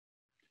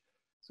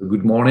So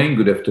good morning,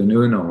 good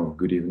afternoon, or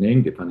good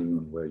evening, depending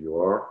on where you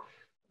are.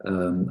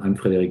 I'm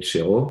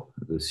Chereau,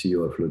 the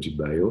CEO of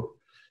LogicBio.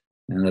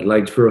 And I'd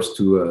like first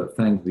to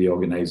thank the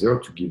organizer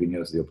to giving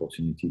us the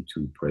opportunity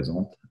to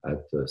present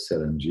at the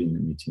Cell and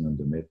Gene meeting on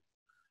the Met,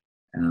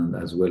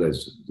 and as well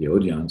as the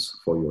audience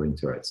for your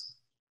interest.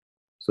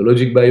 So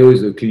LogicBio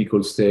is a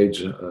clinical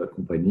stage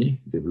company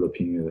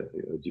developing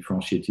a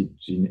differentiated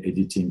gene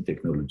editing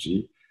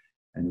technology,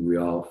 and we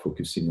are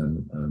focusing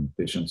on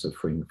patients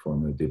suffering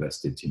from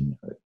devastating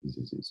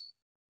diseases.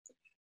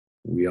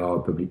 We are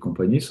a public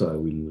company, so I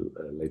will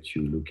let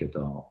you look at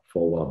our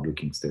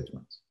forward-looking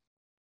statements.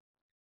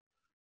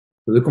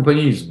 So the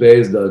company is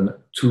based on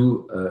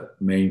two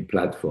main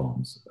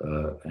platforms,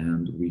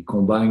 and we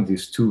combine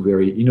these two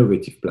very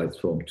innovative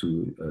platforms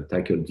to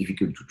tackle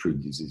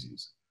difficult-to-treat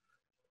diseases.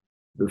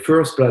 The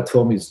first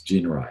platform is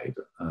GeneRide.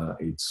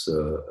 It's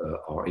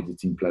our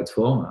editing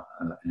platform,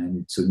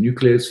 and it's a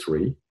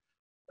nuclease-free,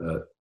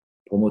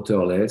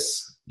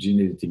 promoter-less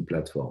gene editing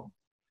platform.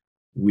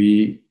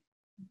 We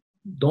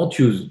don't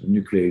use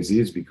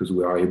nucleases because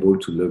we are able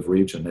to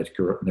leverage a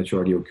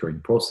naturally occurring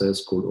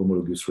process called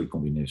homologous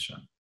recombination.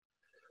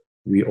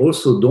 We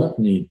also don't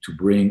need to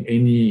bring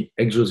any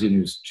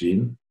exogenous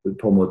gene, the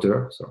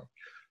promoter,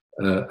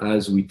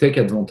 as we take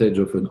advantage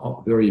of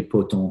a very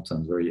potent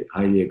and very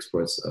highly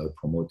expressed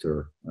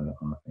promoter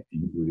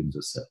within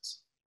the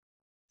cells.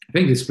 I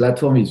think this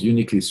platform is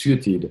uniquely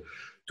suited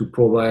to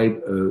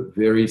provide a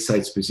very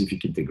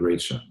site-specific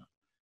integration,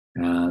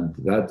 and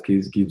that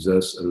gives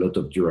us a lot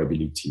of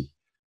durability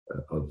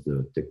of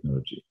the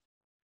technology.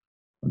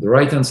 On the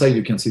right-hand side,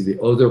 you can see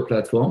the other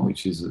platform,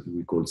 which is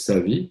we call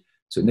SAVI.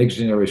 It's a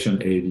next-generation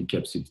AAV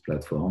capsid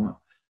platform,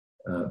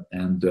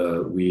 and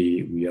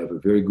we have a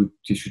very good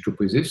tissue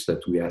troposis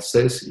that we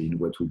assess in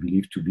what we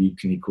believe to be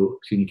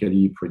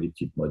clinically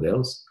predictive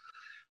models,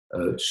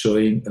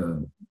 showing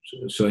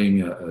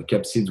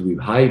capsids with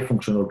high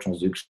functional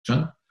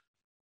transduction,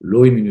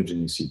 low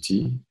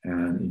immunogenicity,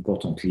 and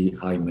importantly,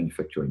 high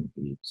manufacturing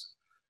yields.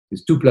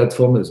 These two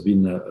platforms has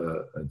been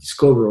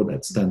discovered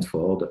at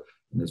Stanford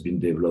and has been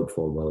developed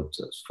for about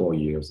 4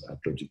 years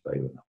at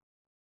LogicBio now.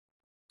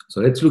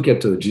 So let's look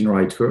at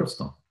GeneRide first,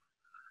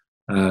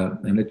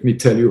 and let me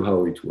tell you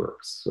how it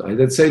works. So as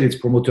I said, it's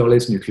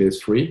promoter-less,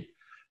 nuclease-free.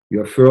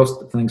 You are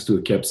first, thanks to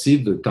a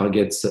capsid, the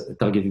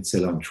targeted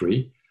cell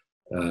entry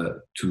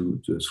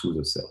through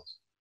the cells.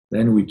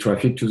 Then we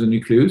traffic to the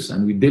nucleus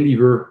and we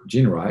deliver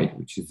GeneRide,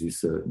 which is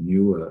this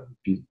new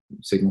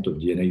segment of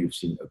DNA you've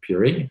seen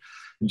appearing.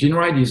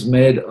 GeneRide is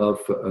made of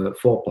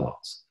 4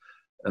 parts.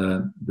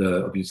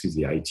 Obviously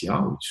the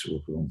ITR, which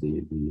represents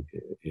the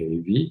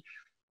AAV.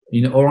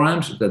 In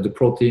orange, that's the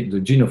protein, the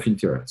gene of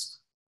interest.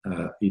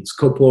 It's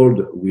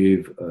coupled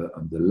with,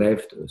 on the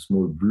left, a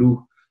small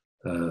blue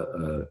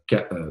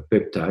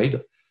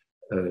peptide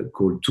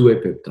called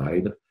 2A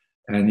peptide,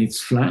 and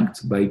it's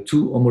flanked by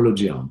 2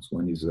 homology arms.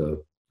 One is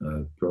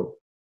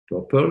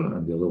purple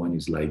and the other one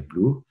is light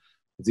blue.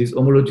 These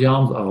homology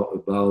arms are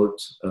about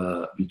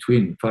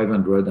between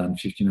 500 and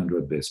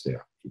 1500 base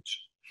pair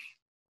each.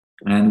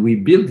 And we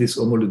build these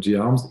homology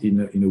arms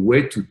in a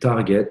way to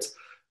target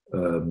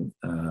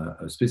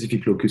a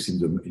specific locus in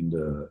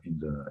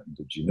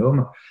the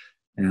genome.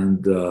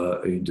 And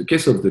in the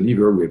case of the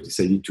liver, we have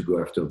decided to go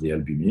after the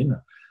albumin.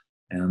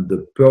 And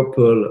the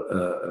purple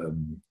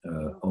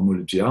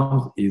homology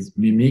arms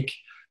mimic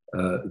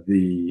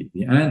the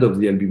end of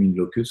the albumin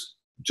locus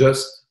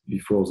just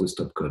before the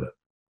stop codon.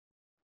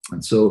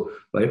 And so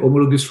by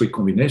homologous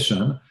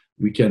recombination,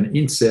 we can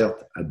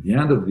insert at the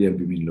end of the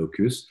albumin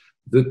locus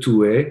the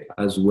 2A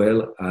as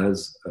well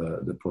as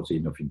the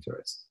protein of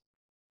interest.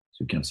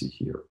 So you can see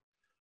here.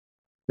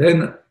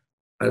 Then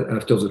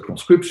after the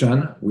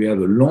transcription, we have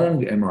a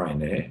long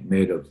mRNA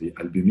made of the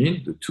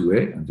albumin, the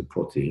 2A, and the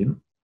protein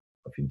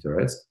of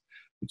interest,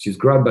 which is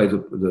grabbed by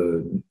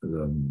the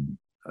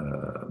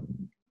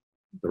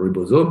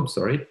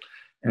ribosome,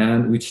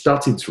 and which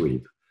starts its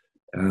read.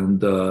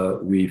 And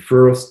we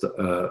first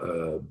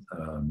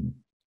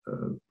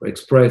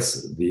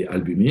express the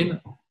albumin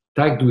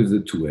tagged with the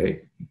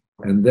 2A,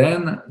 and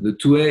then the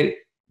 2A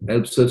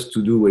helps us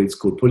to do what is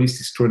called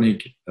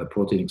polycistronic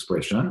protein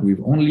expression. With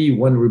only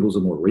one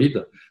ribosomal read,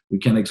 we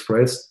can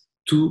express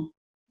 2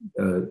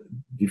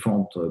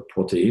 different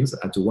proteins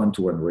at a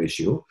 1-to-1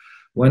 ratio,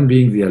 one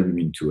being the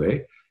albumin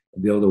 2A,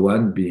 the other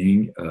one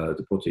being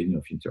the protein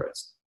of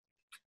interest.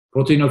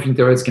 Protein of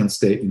interest can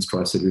stay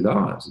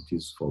intracellular, as it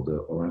is for the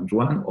orange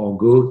one, or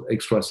go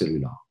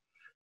extracellular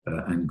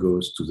and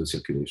goes to the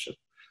circulation.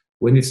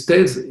 When it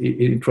stays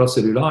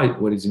intracellular,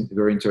 what is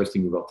very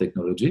interesting with our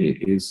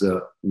technology is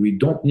we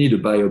don't need a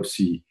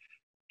biopsy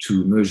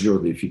to measure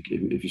the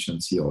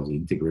efficiency or the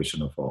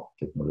integration of our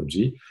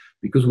technology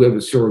because we have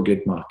a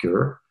surrogate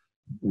marker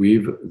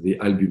with the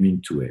albumin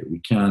 2A. We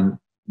can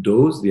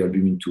dose the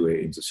albumin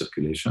 2A in the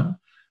circulation,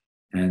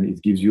 and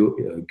it gives you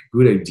a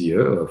good idea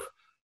of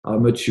how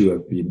much you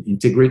have been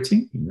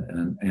integrating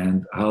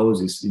and how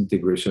this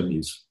integration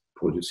is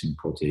producing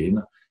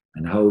protein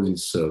and how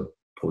this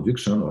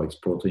production or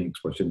protein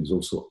expression is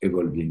also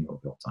evolving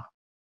over time.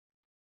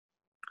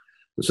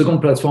 The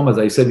second platform, as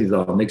I said, is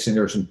our next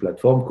generation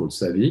platform called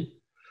SAVI.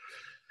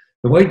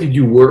 And why did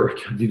you work?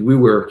 Did we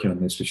work,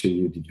 and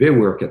especially did they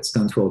work at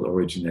Stanford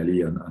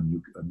originally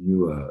on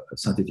new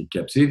synthetic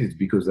capsids? It's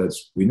because,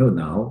 as we know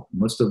now,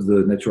 most of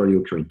the naturally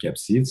occurring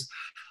capsids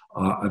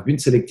have been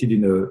selected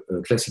in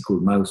a classical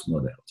mouse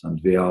model,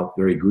 and they are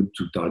very good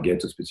to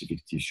target a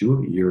specific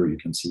tissue. Here you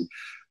can see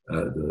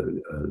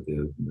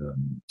the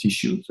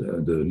tissue,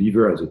 the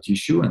liver as a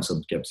tissue, and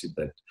some capsid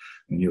that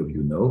many of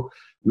you know.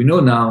 We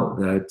know now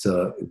that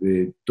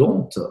they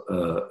don't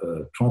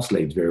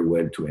translate very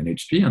well to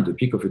NHP, and the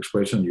peak of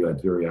expression you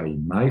had very high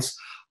in mice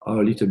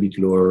are a little bit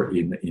lower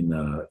in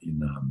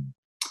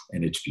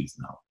NHPs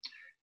now.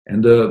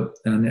 And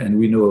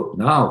we know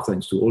now,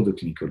 thanks to all the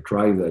clinical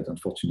trials, that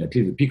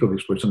unfortunately the peak of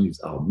expression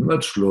are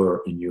much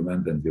lower in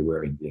humans than they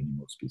were in the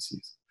animal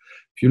species.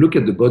 If you look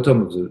at the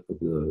bottom of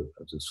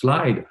the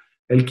slide,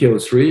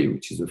 LKO3,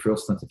 which is the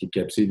first synthetic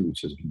capsid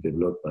which has been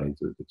developed by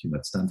the team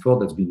at Stanford,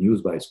 that's been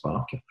used by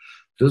Spark.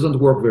 Doesn't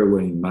work very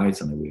well in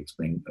mice, and I will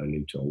explain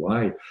later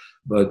why,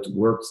 but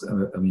works,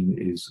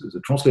 is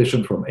the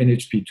translation from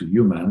NHP to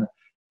human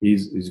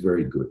is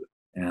very good.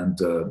 And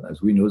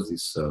as we know,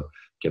 this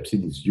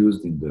capsid is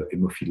used in the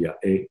hemophilia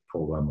A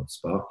program of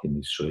Spark and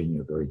is showing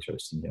a very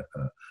interesting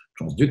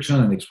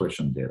transduction and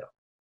expression data.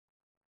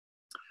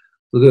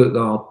 So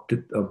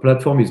our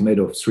platform is made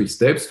of 3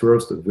 steps.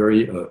 First, a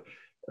very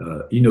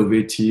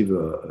innovative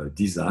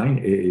design,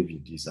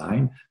 AAV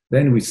design.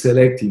 Then we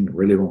select in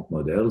relevant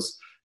models,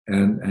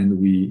 and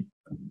we,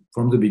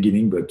 from the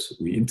beginning, but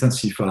we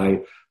intensify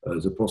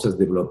the process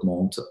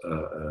development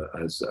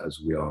as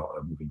we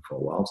are moving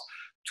forward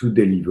to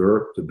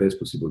deliver the best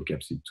possible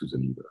capsid to the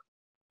liver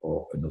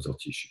or another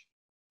tissue.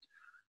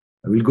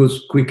 I will go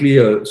quickly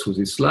through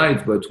this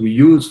slide, but we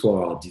use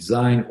for our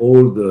design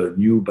all the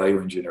new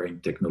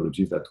bioengineering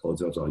technologies that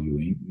others are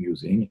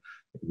using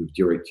with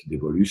directed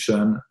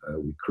evolution.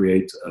 We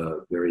create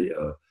very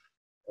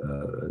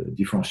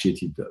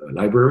differentiated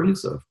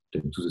libraries of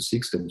 10 to the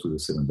 6, 10 to the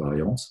 7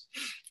 variants.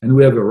 And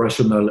we have a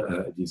rational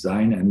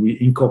design, and we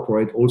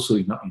incorporate also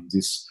in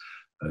this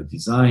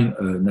design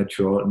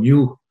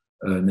new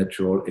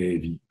natural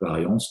AAV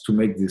variants to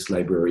make this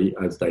library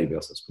as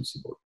diverse as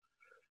possible.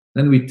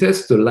 Then we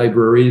test the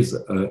libraries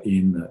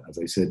in, as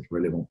I said,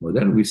 relevant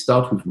model. We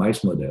start with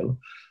mice model.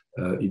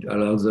 It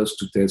allows us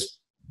to test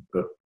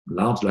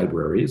large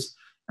libraries.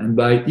 And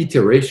by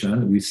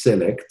iteration, we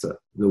select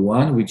the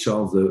one which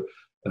are the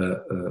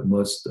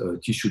most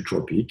tissue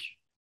tropic.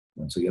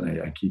 Once again,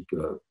 I keep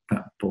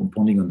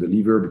pounding on the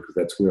liver because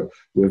that's where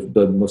we have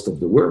done most of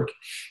the work.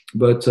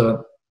 But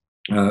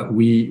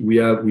we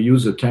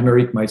use a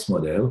chimeric mice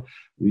model,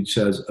 which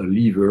has a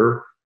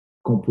liver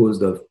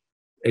composed of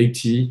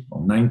 80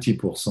 or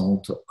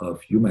 90%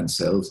 of human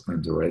cells,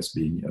 and the rest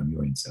being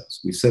murine cells.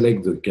 We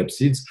select the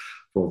capsids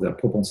for their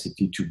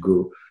propensity to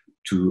go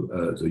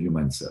to the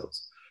human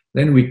cells.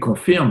 Then we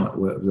confirm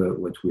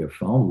what we have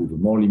found with a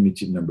more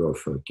limited number of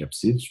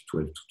capsids,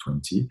 12 to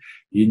 20,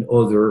 in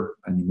other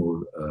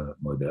animal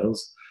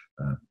models,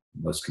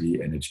 mostly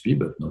NHP,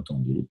 but not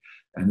only.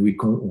 And we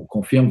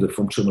confirm the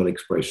functional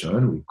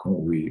expression.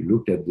 We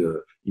look at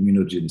the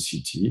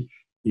immunogenicity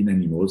in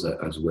animals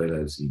as well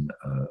as in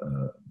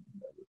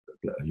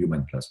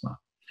human plasma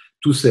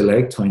to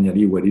select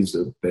finally what is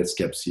the best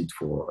capsid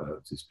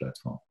for this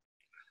platform.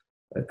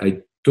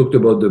 I talked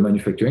about the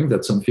manufacturing.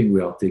 That's something we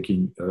are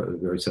taking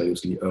very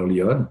seriously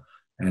early on,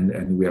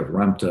 and we have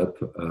ramped up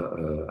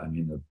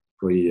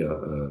pretty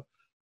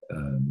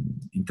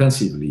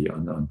intensively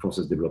on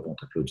process development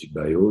at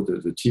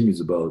LogicBio. The team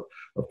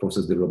of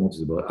process development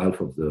is about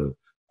half of the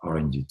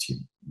R&D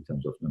team in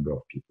terms of number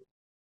of people.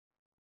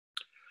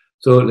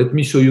 So let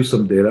me show you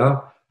some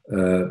data.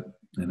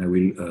 And I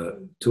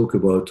will talk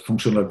about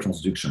functional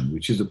transduction,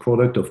 which is a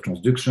product of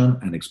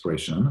transduction and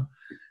expression.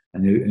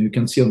 And you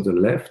can see on the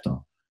left,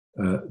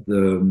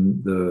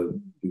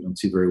 you don't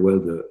see very well,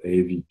 the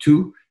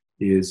AAV2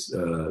 is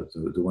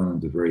the one on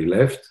the very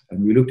left.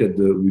 And we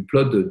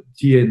plot the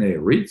DNA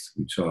reads,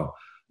 which are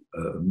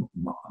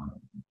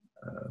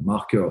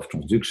marker of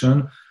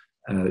transduction,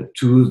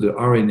 to the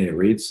RNA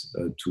reads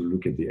to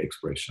look at the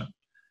expression.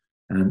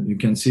 And you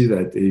can see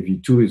that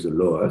AAV2 is the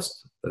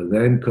lowest.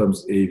 Then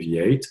comes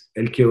AAV8.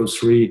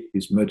 LKO3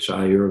 is much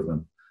higher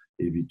than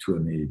AAV2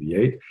 and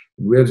AAV8.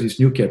 And we have this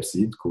new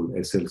capsid called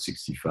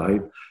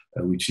SL65,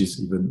 which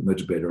is even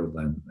much better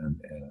than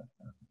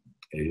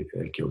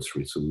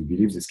LKO3. So we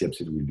believe this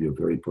capsid will be a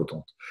very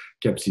potent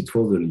capsid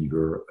for the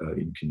liver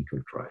in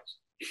clinical trials.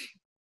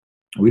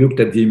 We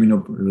looked at the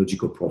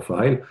immunological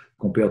profile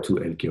compared to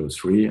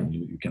LKO3, and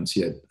you can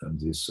see on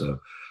this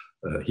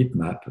heat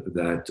map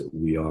that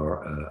we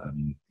are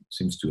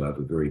seems to have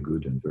a very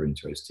good and very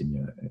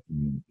interesting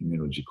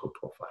immunological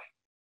profile.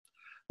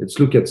 Let's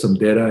look at some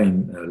data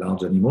in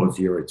large animals.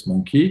 Here it's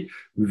monkey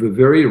with a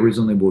very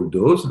reasonable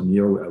dose, and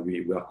here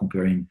we are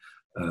comparing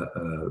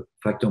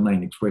factor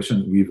 9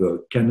 expression with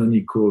a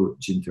canonical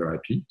gene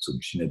therapy, so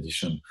gene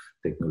addition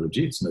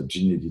technology. It's not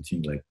gene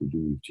editing like we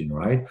do with gene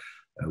write.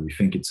 We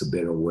think it's a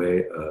better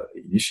way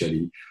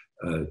initially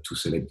to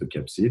select the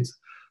capsids.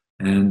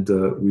 And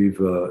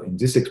in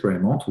this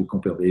experiment, we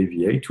compare the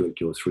AVA to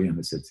LKO3 and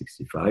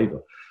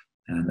SL65.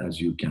 And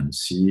as you can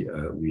see,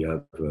 we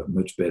have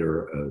much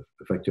better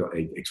factor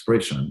 8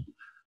 expression,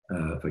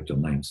 factor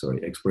 9, sorry,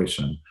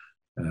 expression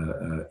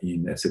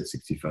in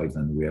SL65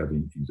 than we have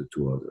in the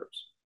two others.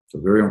 So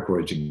very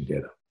encouraging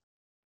data.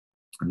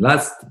 And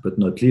last but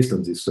not least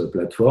on this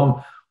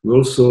platform, we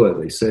also, as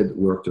I said,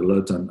 worked a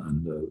lot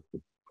on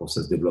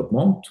process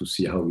development to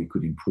see how we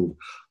could improve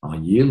our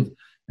yield.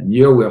 And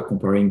here we are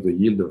comparing the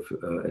yield of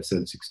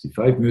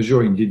SL65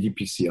 measured in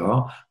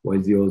ddPCR,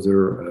 while the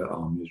other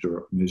are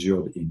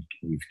measured with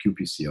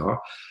qPCR.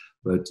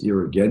 But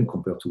here again,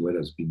 compared to what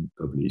has been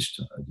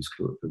published,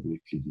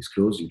 publicly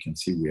disclosed, you can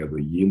see we have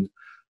a yield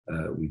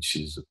which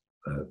is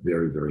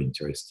very, very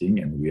interesting,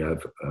 and we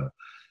have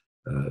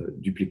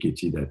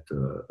duplicated at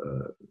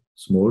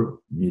small,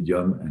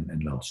 medium,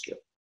 and large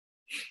scale.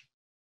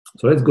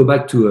 So let's go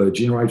back to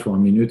GeneRight for a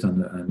minute,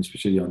 and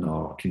especially on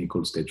our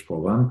clinical stage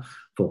program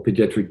for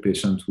pediatric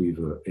patients with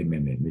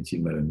MMA,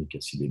 methylmalonic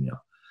acidemia.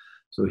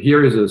 So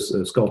here is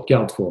a scored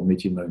card for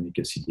methylmalonic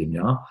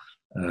acidemia.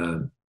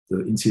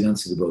 The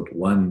incidence is about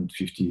 1 in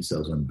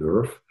 50,000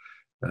 births.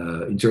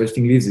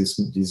 Interestingly, this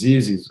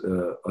disease is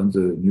on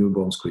the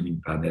newborn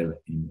screening panel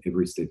in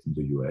every state in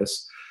the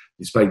US,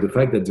 despite the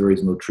fact that there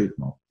is no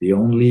treatment. The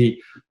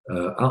only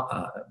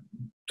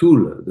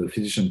tool the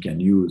physician can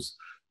use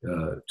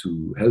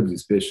to help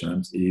these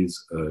patients is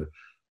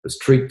a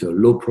strict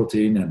low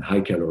protein and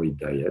high calorie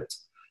diet.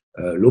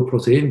 Low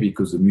protein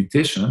because the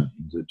mutation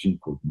in the gene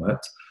called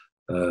MUT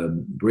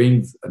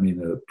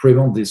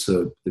prevent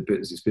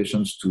these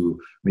patients to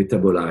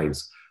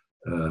metabolize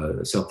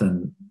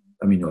certain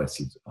amino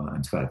acids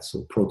and fats,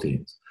 so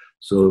proteins.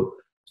 So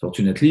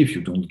fortunately, if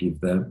you don't give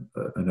them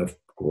enough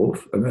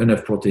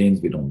proteins,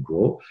 they don't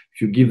grow.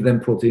 If you give them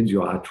proteins,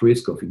 you are at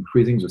risk of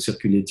increasing the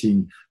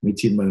circulating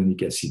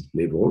methylmalonic acid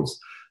levels,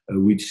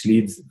 which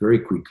leads very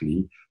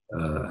quickly,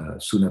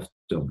 soon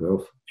after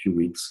birth, few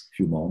weeks,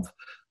 few months,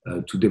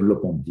 to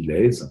development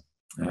delays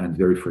and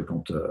very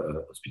frequent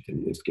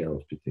healthcare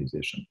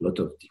hospitalization, a lot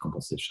of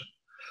decompensation.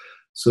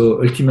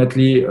 So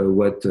ultimately,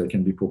 what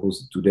can be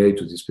proposed today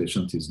to this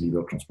patient is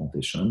liver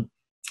transplantation,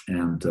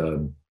 and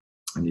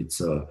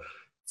it's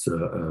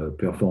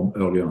performed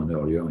earlier and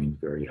earlier in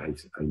very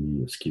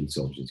highly skilled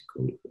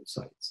surgical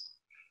sites.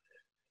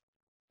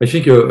 I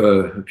think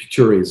a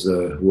picture is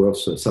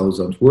worth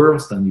 1,000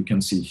 words, and you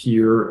can see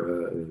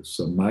here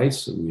some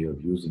mice we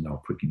have used in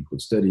our preclinical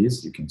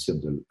studies. You can see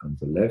on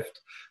the left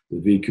the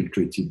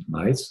vehicle-treated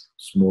mice,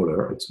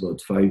 smaller, it's about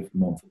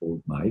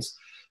 5-month-old mice,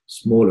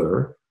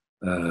 smaller,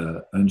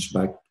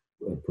 hunchback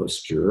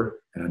posture,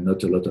 and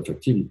not a lot of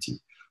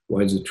activity.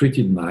 While the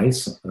treated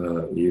mice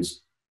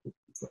is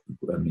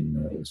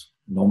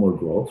normal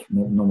growth,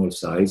 normal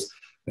size,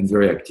 and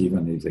very active,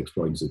 and is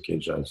exploring the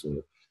cage as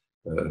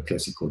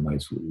classical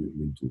mice will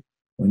do.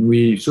 When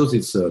we show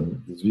this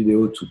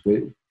video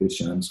to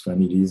patients,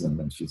 families, and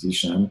then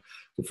physicians,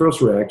 the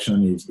first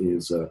reaction is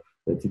that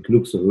it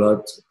looks a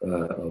lot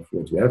of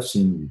what we have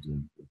seen with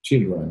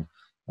children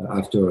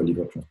after a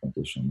liver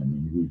transplantation. I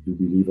mean, we do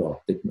believe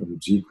our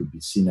technology could be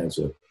seen as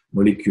a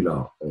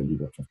molecular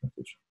liver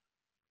transplantation.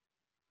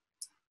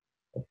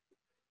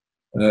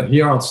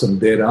 Here are some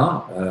data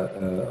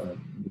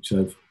which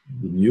have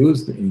been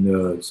used in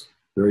a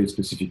very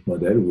specific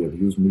model. We have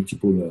used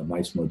multiple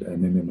mice model,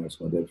 MMA mouse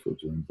model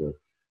during the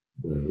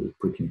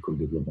preclinical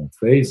development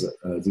phase.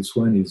 This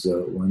one is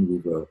one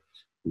with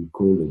we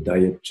call the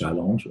diet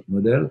challenge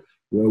model,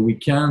 where we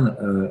can,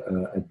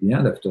 at the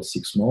end, after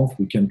 6 months,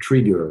 we can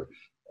trigger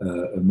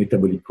a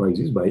metabolic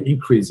crisis by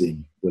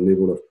increasing the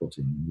level of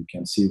protein. You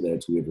can see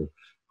that we have a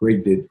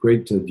great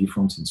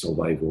difference in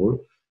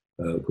survival,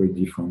 great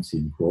difference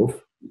in growth,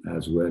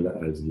 as well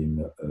as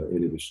in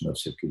elevation of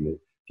circulating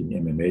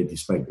MMA,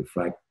 despite the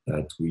fact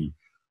that we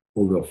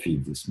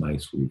overfeed these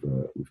mice with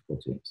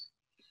proteins.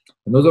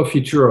 Another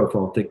feature of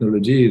our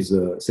technology is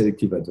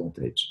selective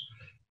advantage.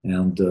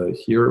 And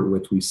here,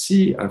 what we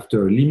see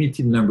after a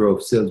limited number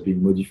of cells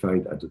being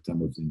modified at the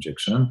time of the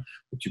injection,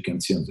 that you can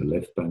see on the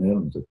left panel,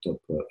 on the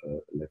top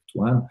left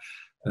one,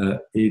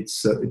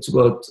 it's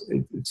about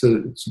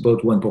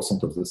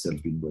 1% of the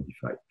cells being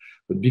modified.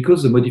 But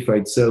because the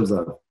modified cells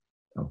have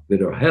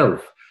better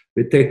health,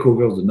 they take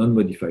over the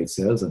non-modified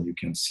cells, and you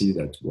can see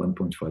that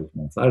 1.5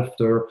 months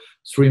after,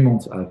 3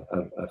 months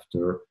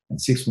after, and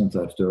 6 months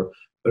after,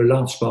 a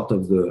large part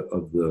of the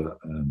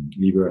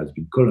liver has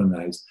been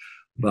colonized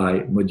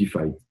by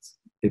modified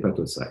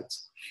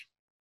hepatocytes.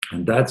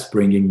 And that's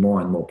bringing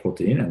more and more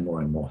protein and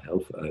more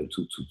health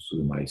to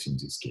the mice in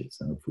this case,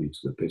 and hopefully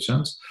to the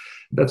patients.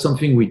 That's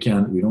something we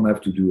don't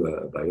have to do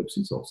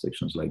biopsies or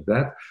sections like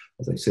that.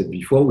 As I said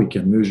before, we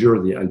can measure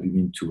the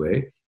albumin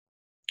 2A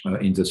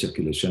in the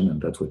circulation, and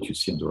that's what you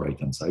see on the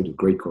right-hand side, a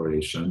great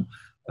correlation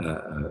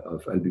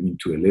of albumin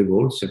 2A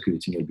levels,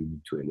 circulating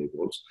albumin 2A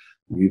levels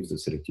with the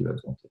selective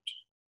advantage.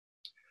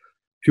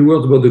 A few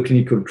words about the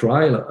clinical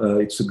trial.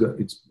 It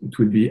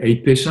will be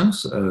 8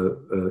 patients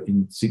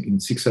in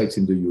 6 sites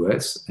in the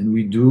US, and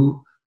we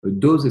do a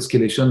dose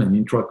escalation and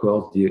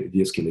intra-cohort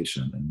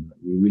de-escalation. And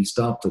we will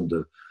start on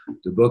the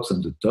box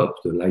on the top,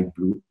 the light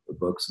blue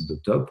box on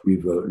the top,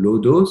 with a low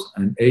dose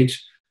and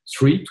age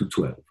 3 to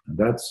 12. And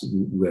that's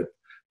what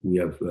we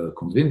have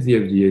convinced the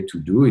FDA to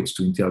do. It's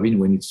to intervene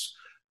when it's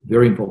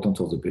very important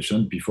for the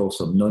patient before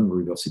some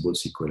non-reversible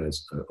sequelae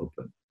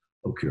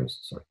occurs.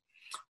 Sorry.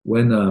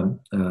 When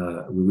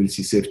we will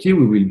see safety,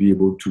 we will be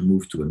able to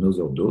move to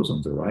another dose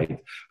on the right.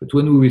 But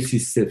when we will see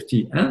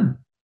safety and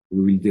we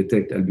will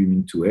detect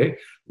albumin 2A,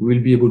 we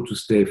will be able to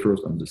stay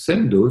first on the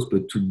same dose,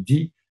 but to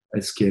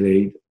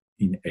de-escalate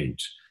in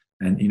age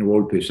and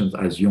enroll patients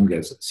as young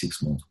as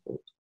 6 months old.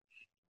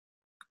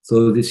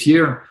 So this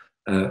year,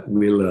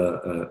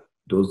 we'll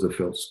dose the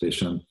first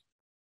patient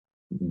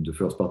in the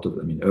first part of,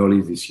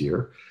 early this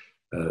year.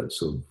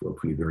 So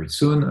hopefully very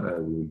soon,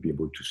 we will be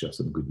able to share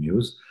some good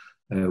news.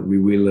 We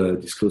will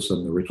disclose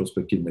some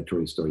retrospective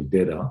natural history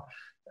data,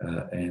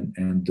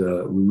 and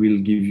we will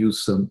give you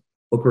some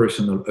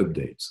operational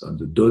updates on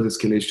the dose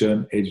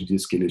escalation, age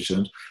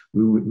de-escalation,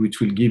 which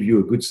will give you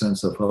a good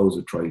sense of how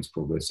the trial is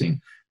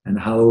progressing and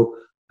how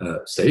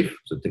safe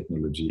the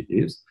technology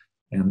is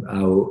and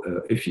how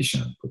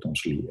efficient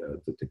potentially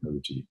the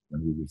technology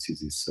when we will see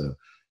this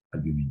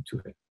albumin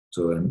 2A.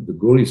 So the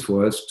goal is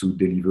for us to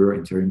deliver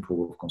interim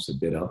proof of concept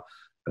data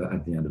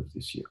at the end of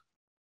this year.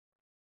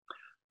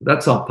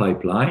 That's our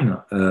pipeline.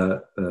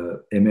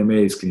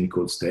 MMA is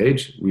clinical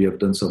stage. We have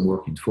done some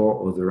work in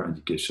 4 other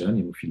indications,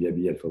 hemophilia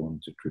B, alpha-1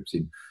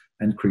 antitrypsin,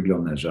 and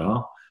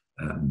Crigler-Najjar.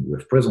 We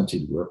have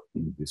presented work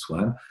in this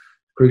one.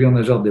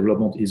 Crigler-Najjar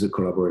development is a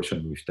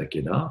collaboration with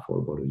Takeda for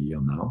about a year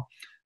now.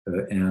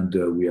 And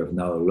we have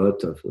now a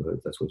lot of,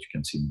 that's what you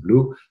can see in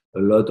blue, a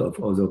lot of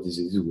other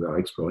diseases we are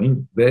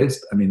exploring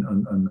based,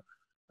 on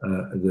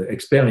the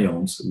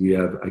experience we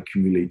have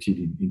accumulated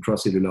in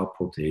intracellular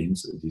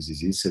proteins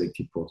diseases,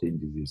 selected protein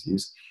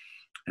diseases,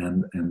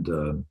 and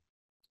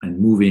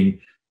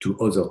moving to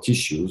other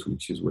tissues,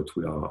 which is what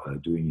we are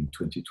doing in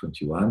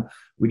 2021.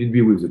 We did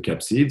be with the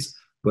capsids,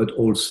 but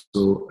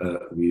also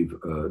with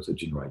the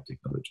GenRide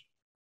technology.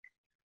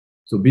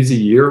 So busy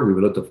year with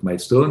a lot of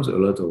milestones, a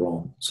lot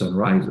around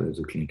Sunrise,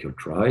 the clinical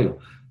trial,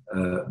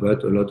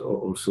 but a lot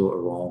also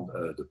around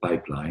the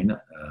pipeline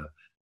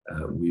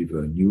with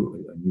a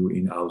new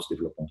in-house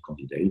development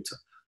candidate.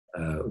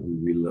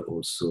 We will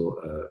also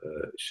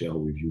share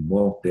with you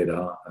more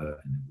data,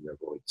 and we have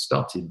already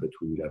started, but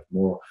we will have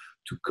more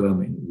to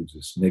come in with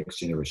this next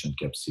generation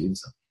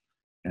capsids.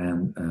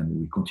 And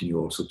we continue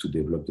also to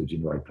develop the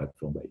GenRide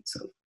platform by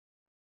itself.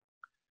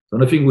 So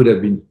nothing would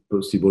have been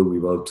possible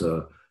without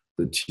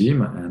the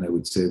team, and I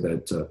would say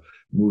that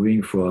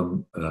moving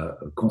from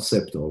a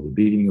concept or the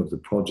beginning of the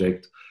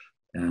project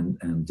and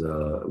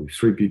with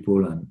 3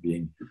 people and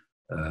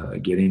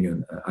getting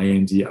an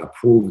IND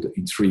approved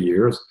in 3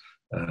 years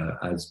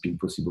has been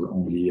possible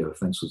only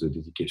thanks to the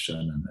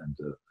dedication and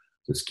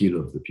the skill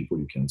of the people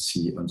you can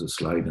see on the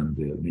slide and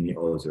the many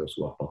others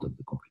who are part of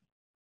the company.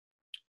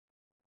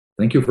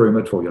 Thank you very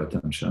much for your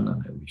attention,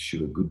 and I wish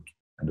you a good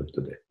end of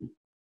the day.